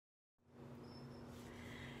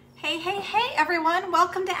Hey everyone,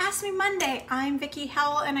 welcome to Ask Me Monday. I'm Vickie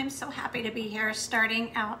Howell and I'm so happy to be here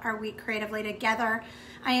starting out our week creatively together.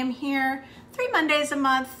 I am here 3 Mondays a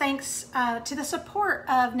month thanks to the support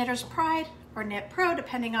of Knitters Pride or Knit Pro,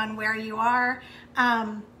 depending on where you are.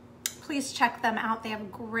 Please check them out. They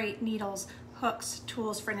have great needles, hooks,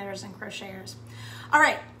 tools for knitters and crocheters. All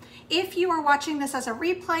right. If you are watching this as a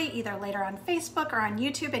replay, either later on Facebook or on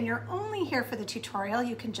YouTube, and you're only here for the tutorial,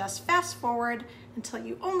 you can just fast forward until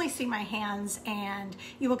you only see my hands and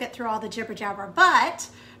you will get through all the jibber jabber. But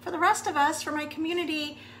for the rest of us, for my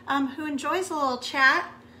community who enjoys a little chat,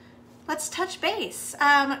 let's touch base.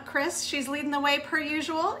 Chris, she's leading the way per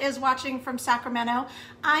usual, is watching from Sacramento.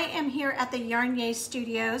 I am here at the Yarn Yay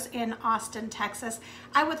Studios in Austin, Texas.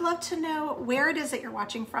 I would love to know where it is that you're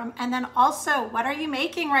watching from, and then also, what are you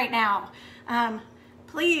making right now?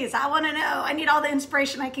 Please, I want to know. I need all the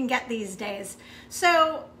inspiration I can get these days.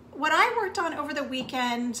 So what I worked on over the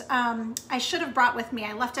weekend, I should have brought with me.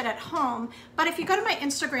 I left it at home. But if you go to my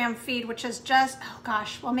Instagram feed, which is just, oh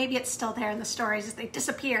gosh, well, maybe it's still there in the stories as they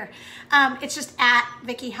disappear. It's just at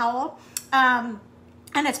Vickie Howell.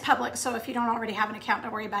 And it's public, so if you don't already have an account,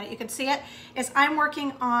 don't worry about it. You can see it. I'm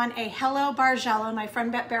working on a Hello Bargello. My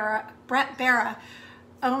friend Brett Barra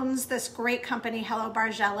owns this great company, Hello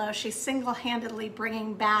Bargello. She's single-handedly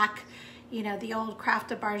bringing back, you know, the old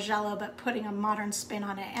craft of Bargello, but putting a modern spin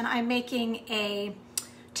on it. And I'm making a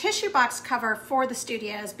tissue box cover for the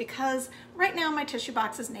studios because right now my tissue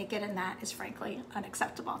box is naked and that is frankly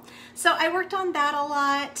unacceptable. So I worked on that a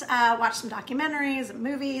lot, watched some documentaries and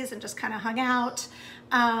movies and just kind of hung out.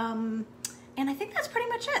 And I think that's pretty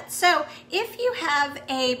much it. So if you have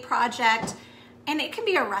a project, and it can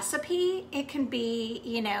be a recipe, it can be,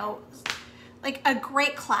 you know, like a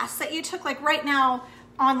great class that you took, like right now,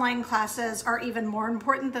 online classes are even more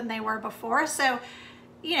important than they were before. So,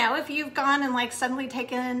 you know, if you've gone and like suddenly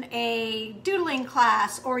taken a doodling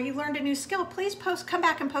class or you learned a new skill, please come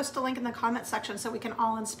back and post a link in the comment section so we can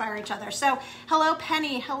all inspire each other. So hello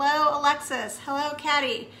Penny, hello Alexis, hello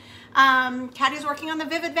Caddy. Caddy's working on the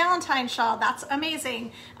Vivid Valentine shawl. That's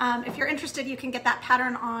amazing. If you're interested, you can get that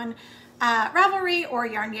pattern on Ravelry or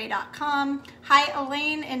yarnyay.com. Hi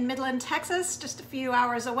Elaine in Midland, Texas, just a few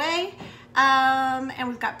hours away. And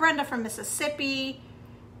we've got Brenda from Mississippi,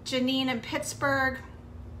 Janine in Pittsburgh.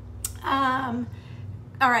 All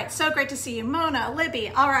right, so great to see you. Mona,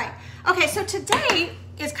 Libby, all right. Okay, so today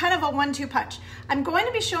is kind of a 1-2 punch. I'm going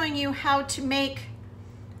to be showing you how to make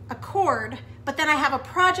a cord, but then I have a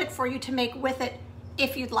project for you to make with it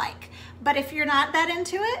if you'd like. But if you're not that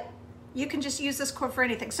into it, you can just use this cord for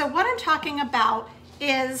anything. So what I'm talking about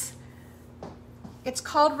is, it's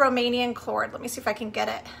called Romanian Cord. Let me see if I can get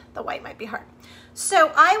it. The white might be hard.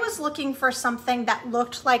 So I was looking for something that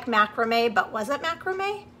looked like macrame, but wasn't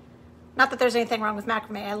macrame. Not that there's anything wrong with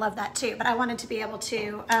macrame. I love that too, but I wanted to be able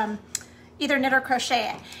to either knit or crochet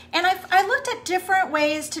it. And I looked at different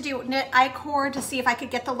ways to do knit I-cord to see if I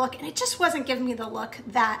could get the look, and it just wasn't giving me the look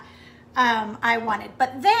that I wanted.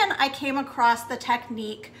 But then I came across the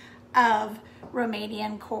technique of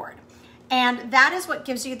Romanian Cord. And that is what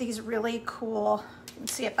gives you these really cool, you can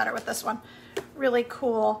see it better with this one, really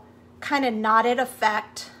cool kind of knotted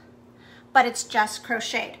effect, but it's just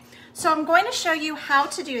crocheted. So I'm going to show you how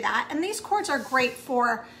to do that. And these cords are great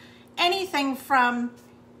for anything from,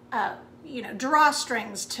 you know,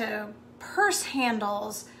 drawstrings to purse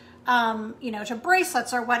handles, you know, to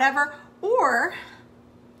bracelets or whatever, or,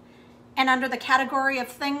 and under the category of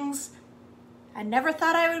things I never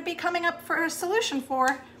thought I would be coming up for a solution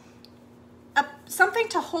for, something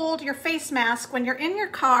to hold your face mask when you're in your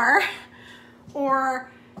car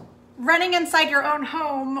or running inside your own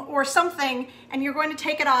home or something, and you're going to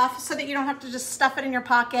take it off so that you don't have to just stuff it in your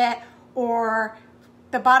pocket or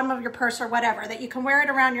the bottom of your purse or whatever, that you can wear it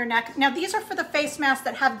around your neck. Now these are for the face masks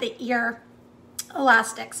that have the ear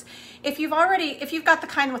elastics. If you've got the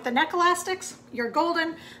kind with the neck elastics, you're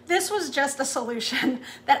golden. This was just a solution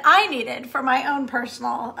that I needed for my own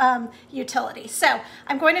personal utility. So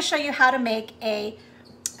I'm going to show you how to make a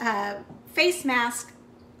face mask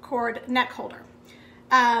cord neck holder.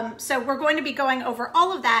 So we're going to be going over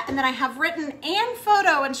all of that, and then I have written and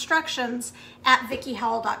photo instructions at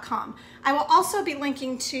vickiehowell.com. I will also be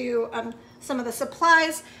linking to some of the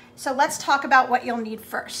supplies. So let's talk about what you'll need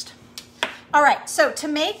first. All right, so to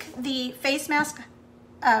make the face mask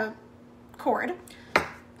cord,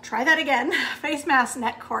 try that again, face mask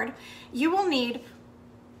net cord, you will need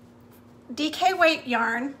DK weight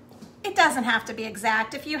yarn. It doesn't have to be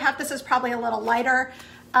exact. If you have, this is probably a little lighter.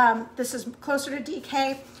 This is closer to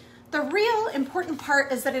DK. The real important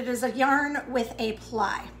part is that it is a yarn with a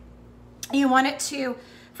ply. You want it to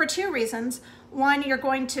for two reasons. One, you're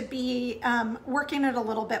going to be working it a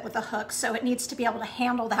little bit with a hook, so it needs to be able to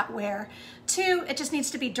handle that wear. Two, it just needs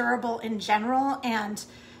to be durable in general, and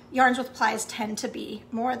yarns with plies tend to be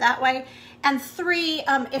more that way. And three,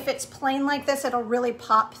 if it's plain like this, it'll really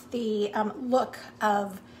pop the look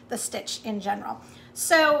of the stitch in general.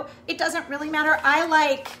 So it doesn't really matter. I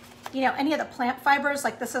like, you know, any of the plant fibers.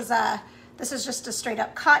 Like this is just a straight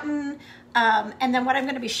up cotton. And then what I'm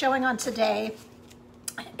going to be showing on today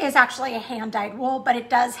is actually a hand dyed wool, but it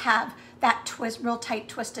does have that twist, real tight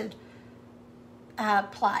twisted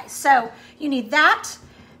ply. So you need that.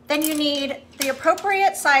 Then you need the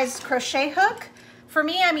appropriate size crochet hook. For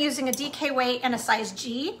me, I'm using a DK weight and a size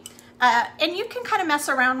G. And you can kind of mess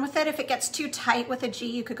around with it. If it gets too tight with a G,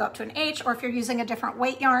 you could go up to an H, or if you're using a different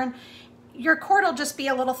weight yarn, your cord will just be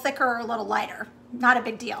a little thicker or a little lighter. Not a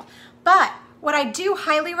big deal. But what I do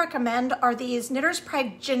highly recommend are these Knitter's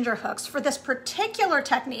Pride ginger hooks for this particular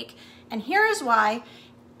technique. And here is why.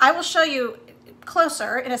 I will show you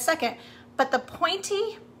closer in a second, but the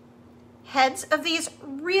pointy heads of these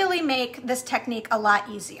really make this technique a lot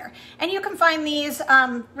easier. And you can find these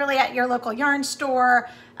really at your local yarn store.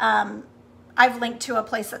 I've linked to a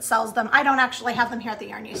place that sells them. I don't actually have them here at the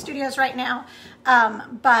Yarn U Studios right now,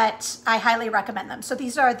 but I highly recommend them. So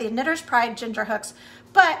these are the Knitter's Pride ginger hooks,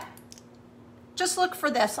 but just look for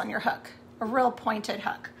this on your hook, a real pointed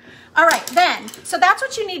hook. All right, then, so that's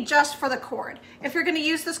what you need just for the cord. If you're gonna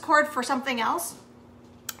use this cord for something else,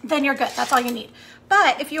 then you're good, that's all you need.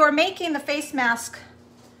 But if you are making the face mask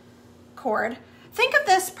cord, think of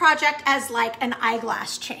this project as like an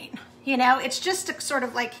eyeglass chain. You know, it's just to sort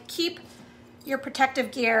of like keep your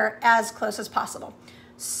protective gear as close as possible.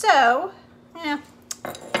 So,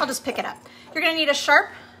 I'll just pick it up. You're gonna need a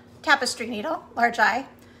sharp tapestry needle, large eye,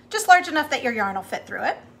 just large enough that your yarn will fit through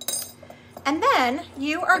it. And then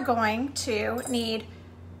you are going to need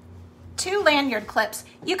 2 lanyard clips.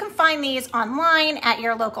 You can find these online at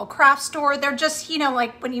your local craft store. They're just, you know,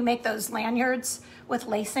 like when you make those lanyards with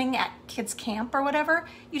lacing at kids' camp or whatever,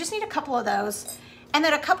 you just need a couple of those. And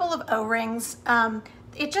then a couple of O-rings.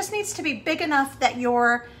 It just needs to be big enough that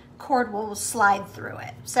your cord will slide through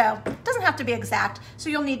it. So it doesn't have to be exact, so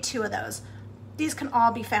you'll need 2 of those. These can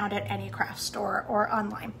all be found at any craft store or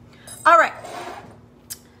online. All right,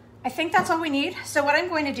 I think that's all we need. So what I'm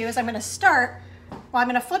going to do is I'm going to start, well, I'm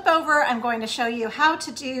going to flip over. I'm going to show you how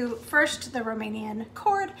to do first the Romanian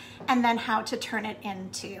cord and then how to turn it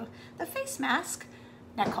into the face mask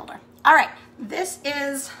neck holder. All right, this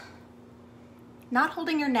is not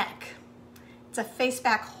holding your neck. It's a face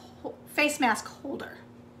mask holder.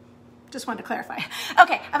 Just wanted to clarify.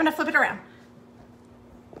 Okay, I'm going to flip it around.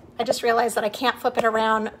 I just realized that I can't flip it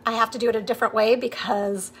around. I have to do it a different way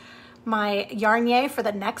because my Yarnier for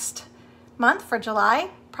the next month, for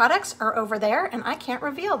July, products are over there and I can't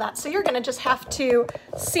reveal that. So you're gonna just have to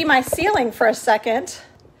see my ceiling for a second,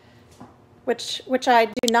 which I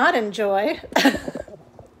do not enjoy.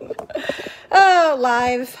 Oh,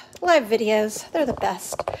 live videos, they're the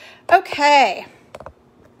best. Okay,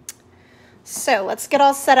 so let's get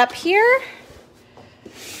all set up here.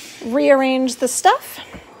 Rearrange the stuff.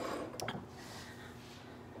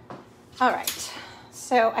 All right,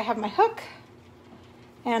 so I have my hook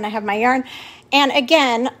and I have my yarn. And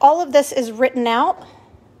again, all of this is written out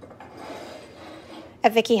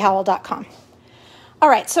at VickieHowell.com. All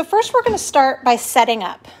right, so first we're going to start by setting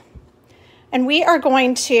up. And we are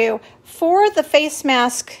going to, for the face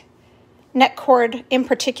mask neck cord in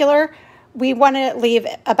particular, we want to leave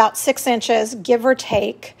about 6 inches, give or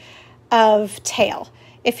take, of tail.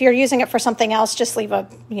 If you're using it for something else, just leave a,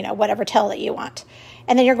 you know, whatever tail that you want.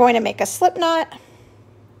 And then you're going to make a slip knot.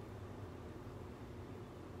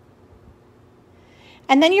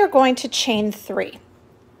 And then you're going to chain 3.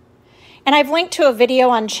 And I've linked to a video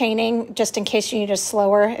on chaining just in case you need a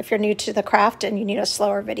slower, if you're new to the craft and you need a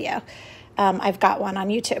slower video. I've got one on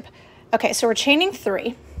YouTube. Okay, so we're chaining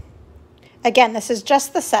 3. Again, this is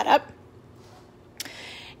just the setup.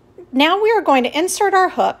 Now we are going to insert our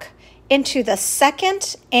hook into the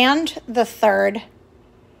 2nd and the 3rd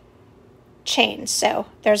chain. So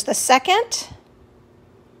there's the 2nd,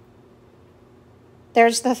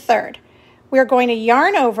 there's the 3rd. We're going to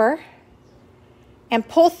yarn over and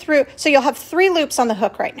pull through. So you'll have 3 loops on the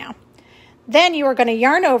hook right now. Then you are going to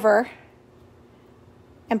yarn over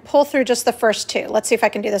and pull through just the first 2. Let's see if I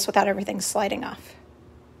can do this without everything sliding off.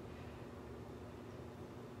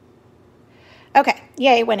 Okay,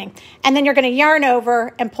 yay, winning. And then you're going to yarn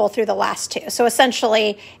over and pull through the last 2. So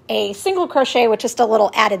essentially a single crochet with just a little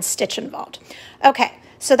added stitch involved. Okay,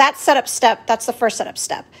 so that's setup step. That's the first setup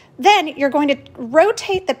step. Then you're going to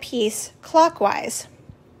rotate the piece clockwise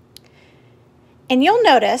And you'll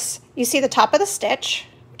notice, you see the top of the stitch,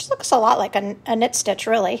 which looks a lot like a knit stitch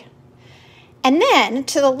really. And then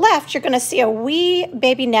to the left, you're gonna see a wee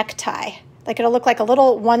baby necktie. Like it'll look like a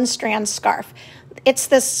little one-strand scarf. It's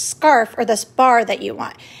this scarf or this bar that you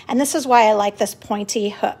want. And this is why I like this pointy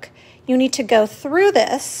hook. You need to go through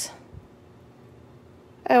this.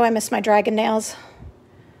 Oh, I miss my dragon nails.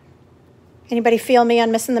 Anybody feel me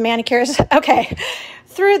on missing the manicures? Okay,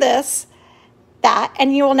 through this, that,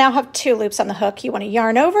 and you will now have 2 loops on the hook. You want to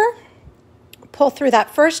yarn over, pull through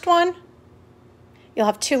that first one. You'll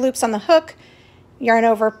have 2 loops on the hook, yarn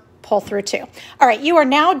over, pull through 2. All right, you are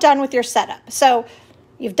now done with your setup. So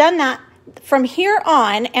you've done that. From here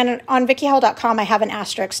on, and on VickieHowell.com, I have an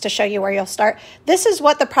asterisk to show you where you'll start. This is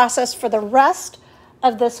what the process for the rest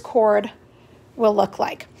of this cord will look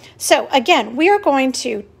like. So again, we are going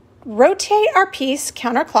to rotate our piece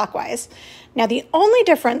counterclockwise. Now the only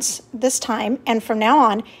difference this time and from now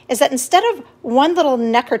on is that instead of one little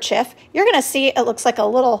neckerchief, you're going to see it looks like a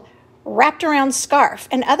little wrapped around scarf.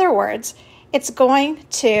 In other words, it's going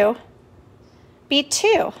to be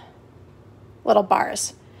 2 little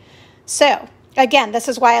bars. So again, this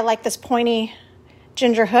is why I like this pointy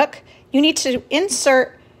ginger hook. You need to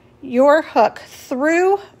insert your hook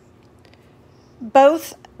through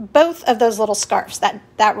both of those little scarves that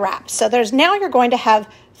wrap. So now you're going to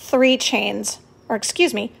have 3 chains, or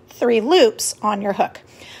excuse me, 3 loops on your hook.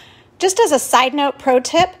 Just as a side note pro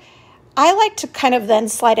tip, I like to kind of then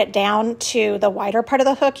slide it down to the wider part of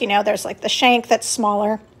the hook. You know, there's like the shank that's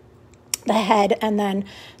smaller, the head, and then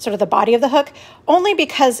sort of the body of the hook, only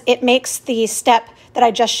because it makes the step that I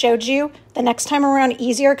just showed you the next time around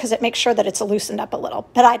easier because it makes sure that it's loosened up a little,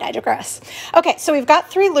 but I digress. Okay, so we've got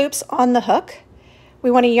 3 loops on the hook. We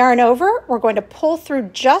want to yarn over. We're going to pull through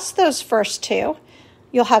just those first 2.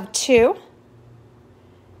 You'll have 2.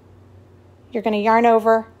 You're going to yarn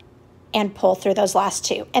over and pull through those last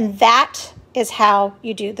 2. And that is how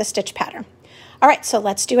you do the stitch pattern. All right, so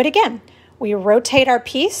let's do it again. We rotate our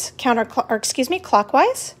piece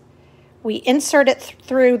clockwise. We insert it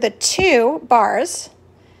through the 2 bars.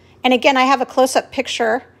 And again, I have a close-up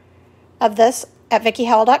picture of this at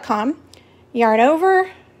VickieHowell.com. Yarn over.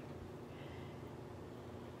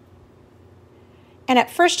 And at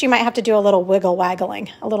first you might have to do a little wiggle waggling,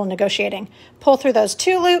 a little negotiating. Pull through those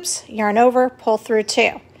 2 loops, yarn over, pull through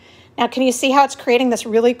 2. Now can you see how it's creating this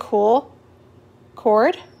really cool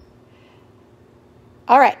cord?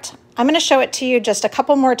 All right, I'm going to show it to you just a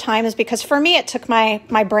couple more times because for me it took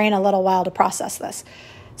my brain a little while to process this.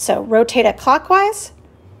 So rotate it clockwise,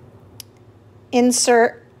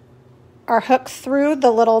 insert our hook through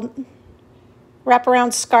the little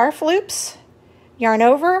wraparound scarf loops, yarn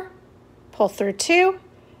over, pull through 2,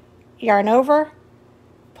 yarn over,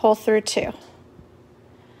 pull through 2.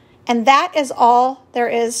 And that is all there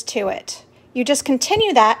is to it. You just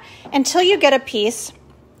continue that until you get a piece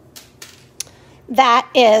that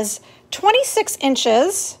is 26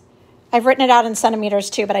 inches. I've written it out in centimeters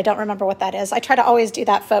too, but I don't remember what that is. I try to always do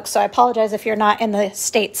that, folks, so I apologize if you're not in the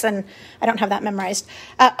States and I don't have that memorized.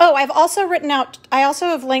 I've also written out, I also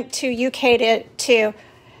have linked to UK to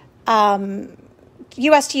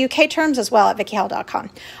US to UK terms as well at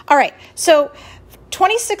VickieHowell.com. All right, so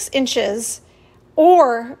 26 inches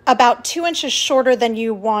or about 2 inches shorter than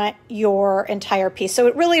you want your entire piece. So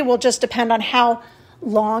it really will just depend on how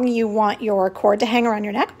long you want your cord to hang around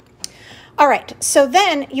your neck. All right, so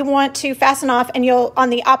then you want to fasten off and on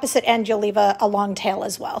the opposite end, you'll leave a long tail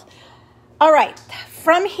as well. All right,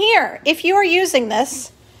 from here, if you are using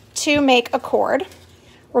this to make a cord,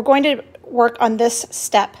 we're going to work on this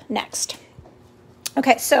step next.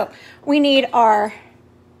 Okay, so we need our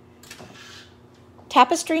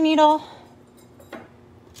tapestry needle,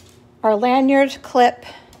 our lanyard clip,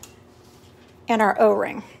 and our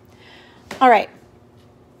O-ring. All right.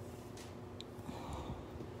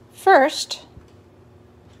 First,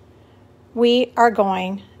 we are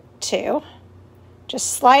going to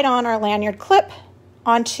just slide on our lanyard clip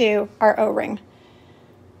onto our O-ring.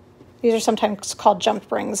 These are sometimes called jump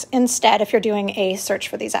rings instead if you're doing a search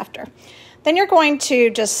for these after. Then you're going to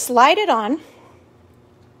just slide it on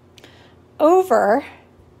over.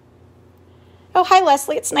 Oh, hi,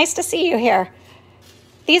 Leslie. It's nice to see you here.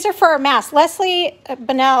 These are for our mask. Leslie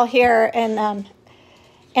Bonnell here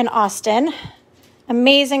in Austin,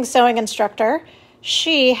 amazing sewing instructor.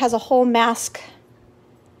 She has a whole mask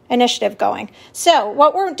initiative going. So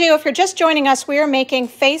what we'll do, if you're just joining us, we are making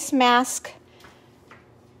face mask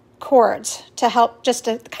cords to help, just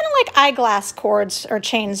to kind of like eyeglass cords or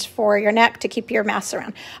chains for your neck to keep your masks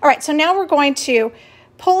around. All right, so now we're going to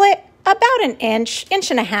pull it about an inch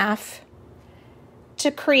and a half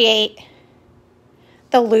to create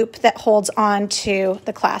the loop that holds on to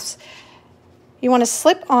the clasp. You want to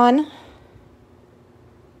slip on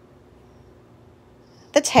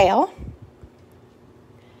the tail.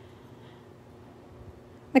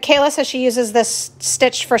 Michaela says she uses this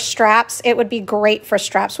stitch for straps. It would be great for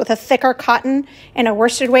straps with a thicker cotton and a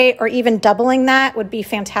worsted weight, or even doubling that would be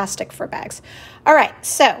fantastic for bags. All right,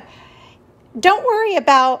 so don't worry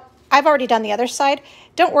about, I've already done the other side.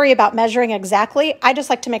 Don't worry about measuring exactly. I just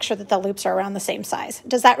like to make sure that the loops are around the same size.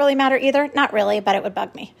 Does that really matter either? Not really, but it would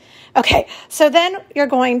bug me. Okay, so then you're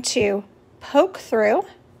going to poke through.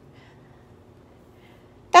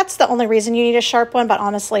 That's the only reason you need a sharp one, but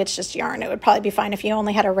honestly, it's just yarn. It would probably be fine if you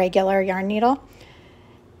only had a regular yarn needle.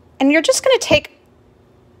 And you're just going to take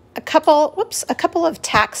a couple of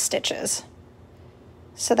tack stitches.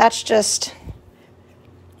 So that's just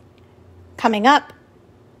coming up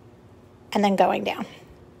and then going down.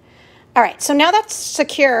 All right, so now that's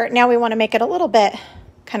secure. Now we want to make it a little bit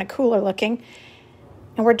kind of cooler looking.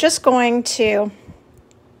 And we're just going to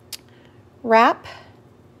wrap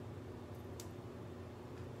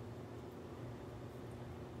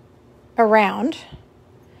around.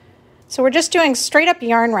 So we're just doing straight up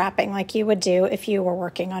yarn wrapping like you would do if you were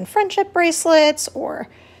working on friendship bracelets or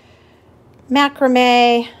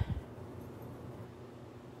macrame.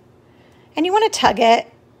 And you want to tug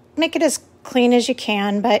it, make it as clean as you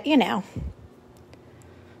can, but you know,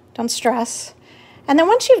 don't stress. And then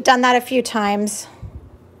once you've done that a few times,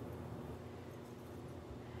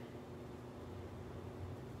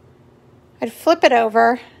 I'd flip it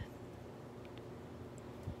over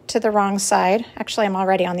to the wrong side. Actually, I'm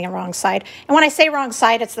already on the wrong side. And when I say wrong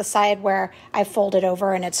side, it's the side where I fold it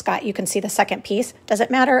over and it's got, you can see the second piece. Does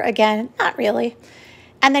it matter? Again, not really.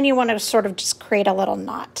 And then you want to sort of just create a little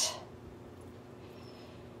knot.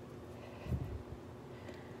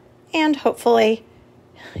 And hopefully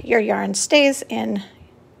your yarn stays in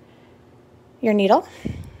your needle.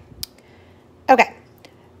 Okay,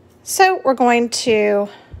 so we're going to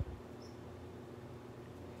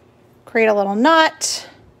create a little knot.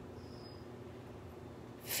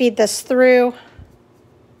 Feed this through.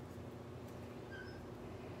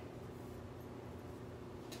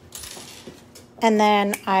 And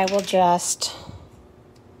then I will just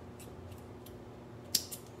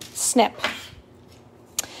snip.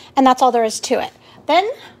 And that's all there is to it. Then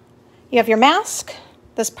you have your mask.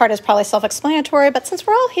 This part is probably self-explanatory, but since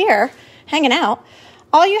we're all here hanging out,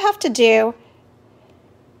 all you have to do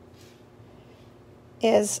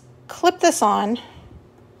is clip this on.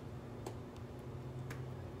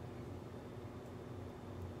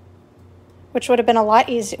 Which would have been a lot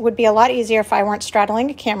easier, would be a lot easier if I weren't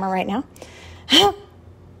straddling a camera right now.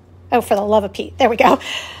 Oh, for the love of Pete. There we go.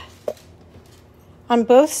 On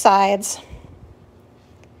both sides.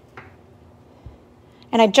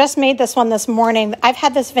 And I just made this one this morning. I've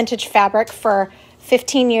had this vintage fabric for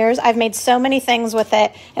 15 years. I've made so many things with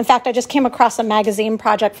it. In fact, I just came across a magazine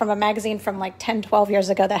project from a magazine from like 10, 12 years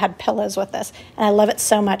ago that had pillows with this. And I love it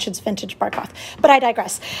so much. It's vintage bark cloth. But I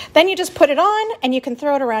digress. Then you just put it on and you can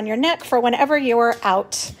throw it around your neck for whenever you're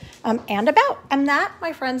out and about. And that,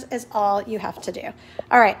 my friends, is all you have to do.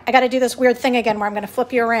 All right, I got to do this weird thing again where I'm going to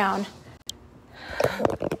flip you around.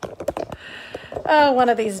 Oh, one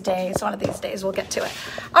of these days we'll get to it.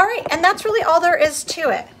 All right, and that's really all there is to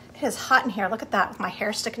it. It is hot in here. Look at that, with my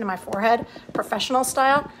hair sticking to my forehead, professional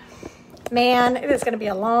style. Man, it is going to be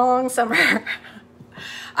a long summer.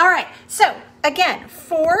 All right, so again,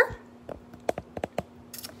 for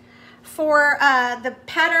the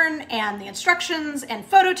pattern and the instructions and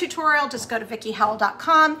photo tutorial, just go to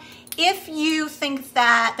vickiehowell.com. If you think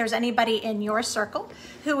that there's anybody in your circle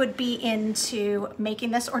who would be into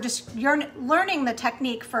making this, or just you're learning the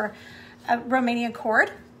technique for a Romanian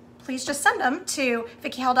cord, please just send them to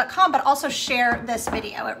vickiehowell.com, but also share this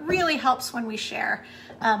video. It really helps when we share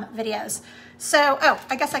videos. So, oh,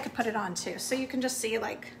 I guess I could put it on too. So you can just see,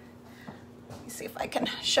 like, let me see if I can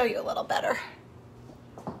show you a little better.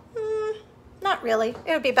 Not really.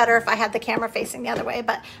 It would be better if I had the camera facing the other way,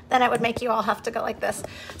 but then it would make you all have to go like this.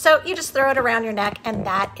 So you just throw it around your neck, and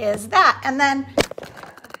that is that. And then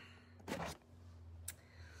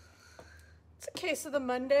it's a case of the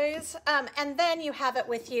Mondays. And then you have it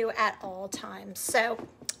with you at all times. So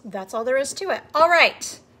that's all there is to it. All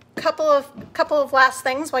right. Couple of last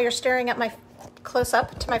things while you're staring at my close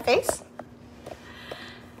up to my face.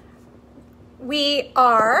 We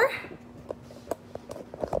are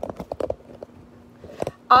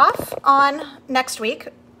off on next week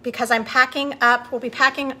because I'm packing up. We'll be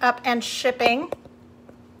packing up and shipping.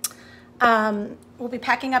 We'll be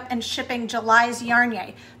packing up and shipping July's Yarn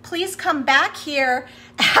Yay. Please come back here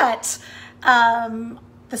at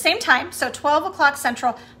the same time, so 12 o'clock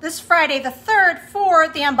Central, this Friday the 3rd for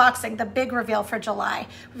the unboxing, the big reveal for July.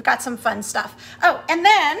 We've got some fun stuff. Oh, and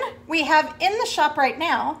then we have in the shop right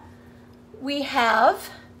now, we have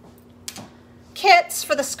kits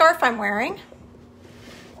for the scarf I'm wearing.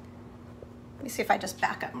 Let me see if I just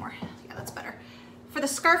back up more. Yeah, that's better. For the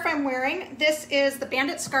scarf I'm wearing, this is the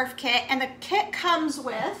Bandit Scarf Kit, and the kit comes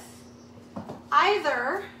with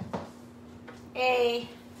either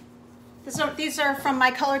these are from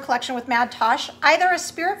my color collection with Mad Tosh, either a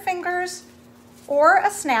Spirit Fingers or a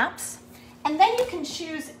Snaps, and then you can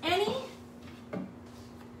choose any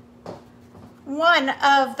one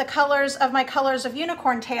of the colors of my colors of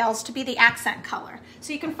unicorn tails to be the accent color.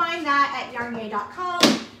 So you can find that at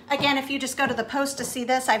yarnyay.com. Again, if you just go to the post to see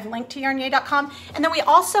this, I've linked to yarnyay.com. And then we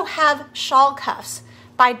also have shawl cuffs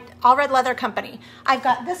by All Red Leather Company. I've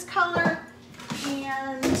got this color,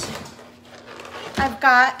 and I've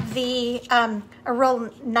got the a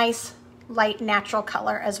real nice light natural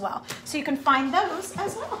color as well. So you can find those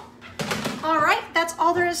as well. All right, that's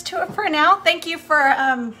all there is to it for now. Thank you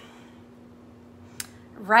for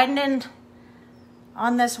riding in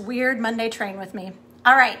on this weird Monday train with me.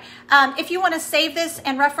 All right, if you want to save this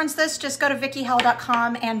and reference this, just go to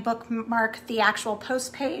vickiehowell.com and bookmark the actual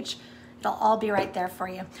post page. It'll all be right there for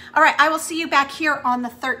you. All right, I will see you back here on the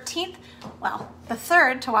 13th. Well, the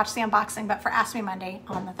 3rd to watch the unboxing, but for Ask Me Monday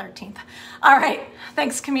on the 13th. All right,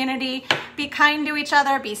 thanks community. Be kind to each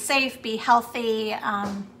other, be safe, be healthy,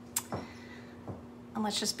 and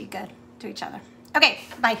let's just be good to each other. Okay,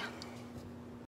 bye.